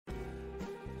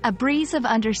A breeze of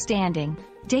understanding.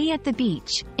 Day at the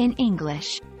beach, in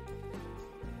English.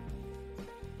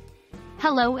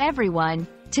 Hello everyone.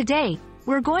 Today,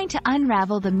 we're going to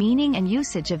unravel the meaning and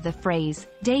usage of the phrase,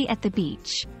 day at the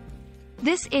beach.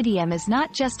 This idiom is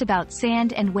not just about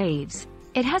sand and waves,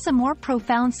 it has a more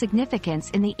profound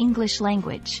significance in the English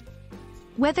language.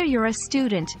 Whether you're a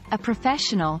student, a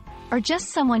professional, or just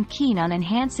someone keen on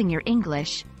enhancing your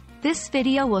English, this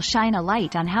video will shine a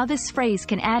light on how this phrase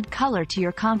can add color to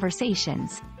your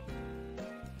conversations.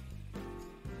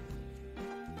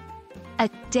 A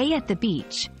day at the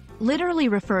beach literally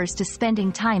refers to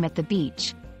spending time at the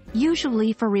beach,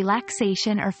 usually for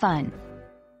relaxation or fun.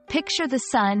 Picture the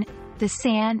sun, the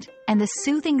sand, and the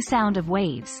soothing sound of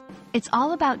waves. It's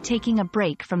all about taking a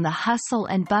break from the hustle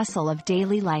and bustle of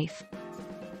daily life.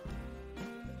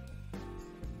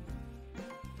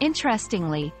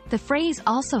 Interestingly, the phrase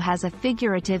also has a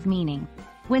figurative meaning.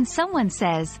 When someone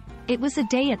says, "It was a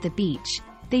day at the beach,"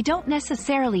 they don't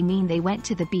necessarily mean they went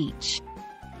to the beach.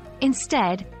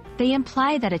 Instead, they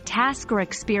imply that a task or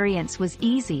experience was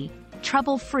easy,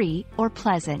 trouble-free, or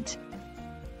pleasant.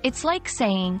 It's like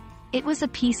saying, "It was a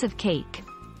piece of cake."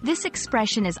 This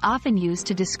expression is often used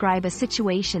to describe a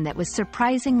situation that was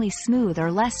surprisingly smooth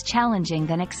or less challenging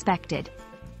than expected.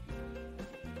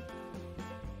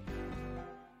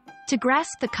 To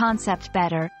grasp the concept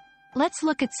better, let's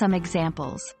look at some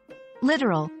examples.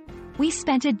 Literal: we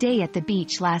spent a day at the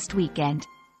beach last weekend,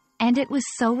 and it was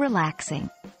so relaxing.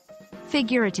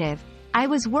 Figurative: I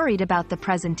was worried about the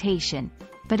presentation,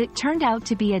 but it turned out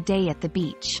to be a day at the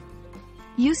beach.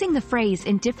 Using the phrase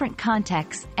in different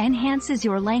contexts enhances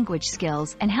your language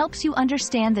skills and helps you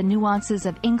understand the nuances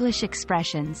of English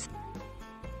expressions.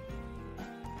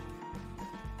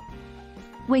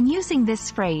 When using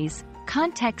this phrase,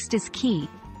 context is key.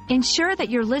 Ensure that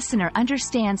your listener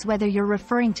understands whether you're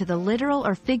referring to the literal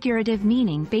or figurative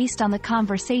meaning based on the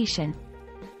conversation.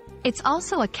 It's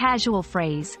also a casual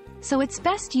phrase, so it's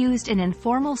best used in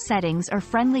informal settings or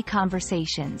friendly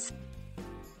conversations.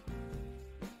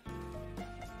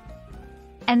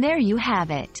 And there you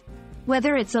have it.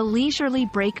 Whether it's a leisurely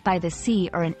break by the sea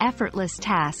or an effortless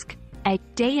task, a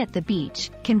day at the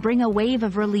beach can bring a wave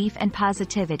of relief and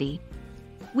positivity.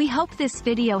 We hope this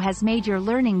video has made your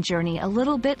learning journey a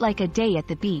little bit like a day at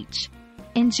the beach.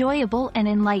 Enjoyable and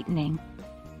enlightening.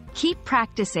 Keep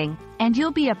practicing, and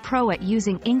you'll be a pro at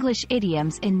using English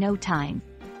idioms in no time.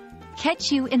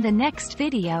 Catch you in the next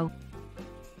video.